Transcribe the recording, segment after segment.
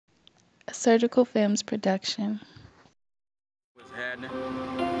Surgical Films production. What's happening?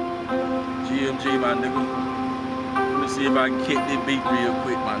 GMG, my nigga. Let me see if I can kick this beat real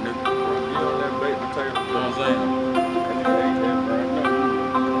quick, my nigga. Bro, you on that baked potato. You know what I'm saying?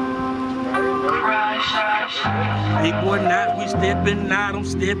 Big boy night, we stepping out, I'm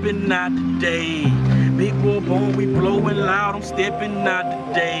stepping out today. Big boy born, we blowing loud, I'm stepping out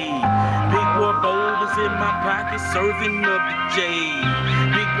today. Big boy boulders in my pocket, serving up the J.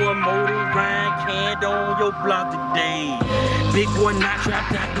 Big boy motor ride, canned on your block today. Big boy not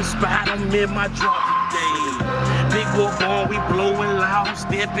trapped out the spot, I'm in my drop today. Big boy born, we blowing loud, I'm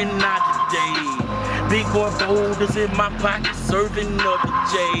stepping out today. Big boy boulders in my pocket, serving up the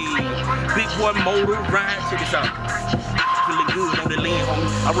J. Big boy motor ride, check this out. Feeling good on the lean,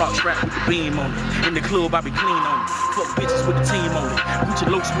 homie. I rock strap with the beam on it. In the club, I be clean on it. Fuck bitches with the team on it. Gucci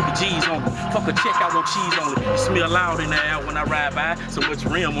Lokes with the G's on it. Fuck a check, I want cheese on it. You smell loud in the air when I ride by. So much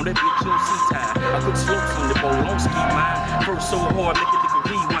rim on that bitch, you don't see time. I put slopes on the bowl, on ski mine. First so hard, make a nigga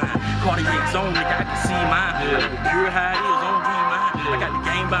rewind. Cartier zone, nigga, I can see mine. I know pure how it is on rewind. I got the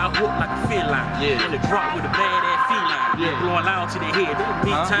game by a hook like a feline. In the drop with a badass feline. Blowing loud to the head,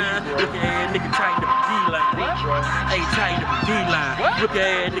 big time. Look at nigga tighten up the D-line. Hey, tighten up the D-line. Look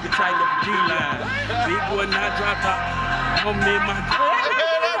at nigga tighten up the D-line. Big boy not drop top. I'm in my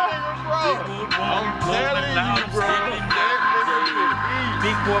big boy blowing loud, I'm stepping out.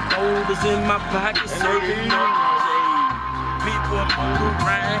 Big boy boulders in my pocket, serving up the J. Big boy motor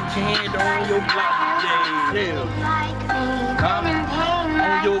ride, canned on your block today.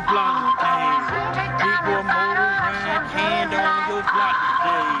 On your block today. Big boy motor ride, canned on your block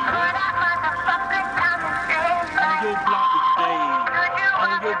today. On your block today.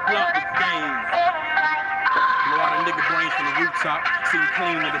 On your block today. Blow out a nigga brains from the rooftop. See him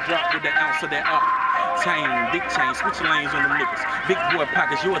clean in the drop with the ounce of that Chain, big chain, switching lanes on them niggas. Big boy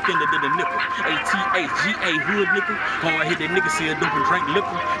pockets, you offended to the nipple. ATHGA hood nigga. Hard hit that nigga, see a dope and drink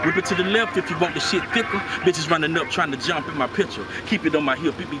liquor. Whip it to the left if you want the shit thicker. Bitches running up trying to jump in my picture. Keep it on my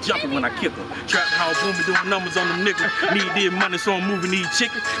hip, it be jumping when I kick her. Trap house boom, be doing numbers on them niggas. Need this money, so I'm moving these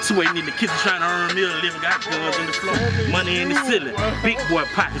chickens. So ain't in the kitchen trying to earn me a living. Got guns in the floor, money in the ceiling. Big boy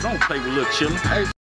pockets, I don't play with little chillin'.